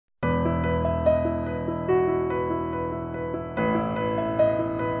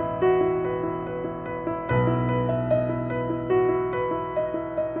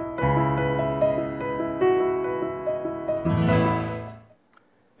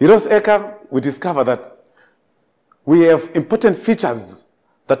Heroes Acre, we discover that we have important features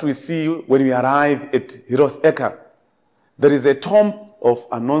that we see when we arrive at Heroes Acre. There is a tomb of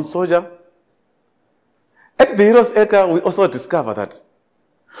a known soldier. At the Heroes Acre, we also discover that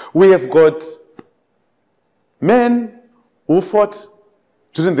we have got men who fought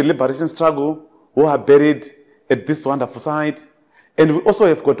during the liberation struggle who are buried at this wonderful site. And we also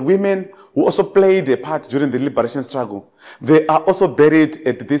have got women who also played a part during the liberation struggle. They are also buried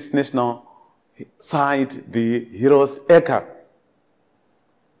at this national site, the Heroes Acre.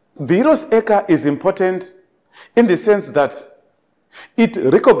 The Heroes Acre is important in the sense that it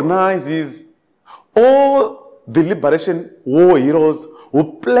recognizes all the liberation war heroes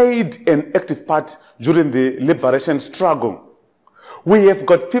who played an active part during the liberation struggle. We have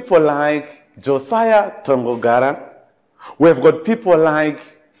got people like Josiah Tongogara. We have got people like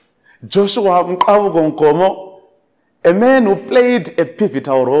Joshua Nkomo, a man who played a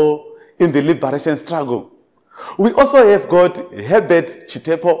pivotal role in the liberation struggle. We also have got Herbert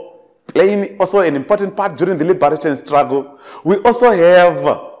Chitepo, playing also an important part during the liberation struggle. We also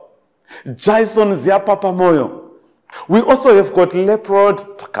have Jason Ziapapa Moyo. We also have got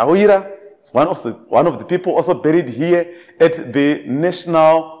Leprod Takawira. It's one of the people also buried here at the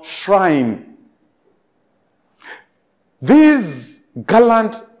National Shrine. These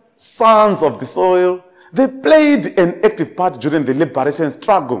gallant sons of the soil, they played an active part during the liberation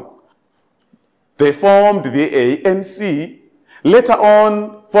struggle. They formed the ANC, later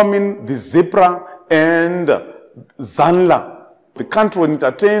on forming the ZIPRA and ZANLA. The country, when it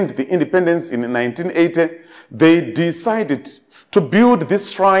attained the independence in 1980, they decided to build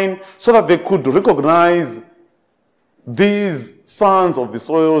this shrine so that they could recognize these sons of the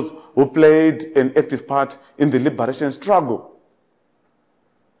soils who played an active part in the liberation struggle.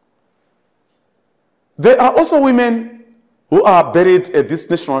 There are also women who are buried at this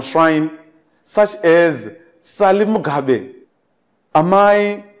national shrine, such as Salim Mugabe,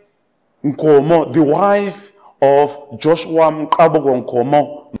 Amai Nkomo, the wife of Joshua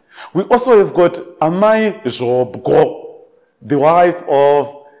Nkomo. We also have got Amai Jobgo, the wife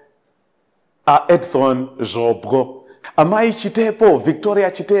of Edson Jobgo. Amai Chitepo, Victoria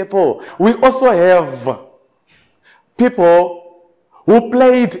Chitepo. We also have people who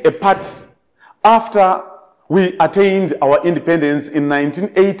played a part after we attained our independence in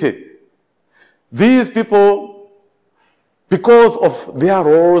 1980. These people, because of their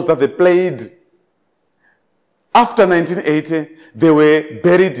roles that they played after 1980, they were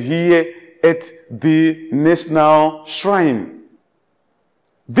buried here at the National Shrine.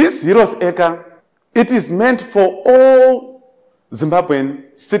 This Heroes Acre, it is meant for all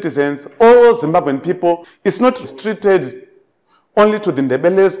Zimbabwean citizens, all Zimbabwean people. It's not restricted only to the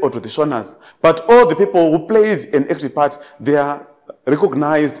Ndebeles or to the Shonas, but all the people who played an active part, they are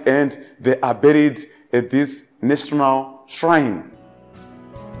recognized and they are buried at this National Shrine.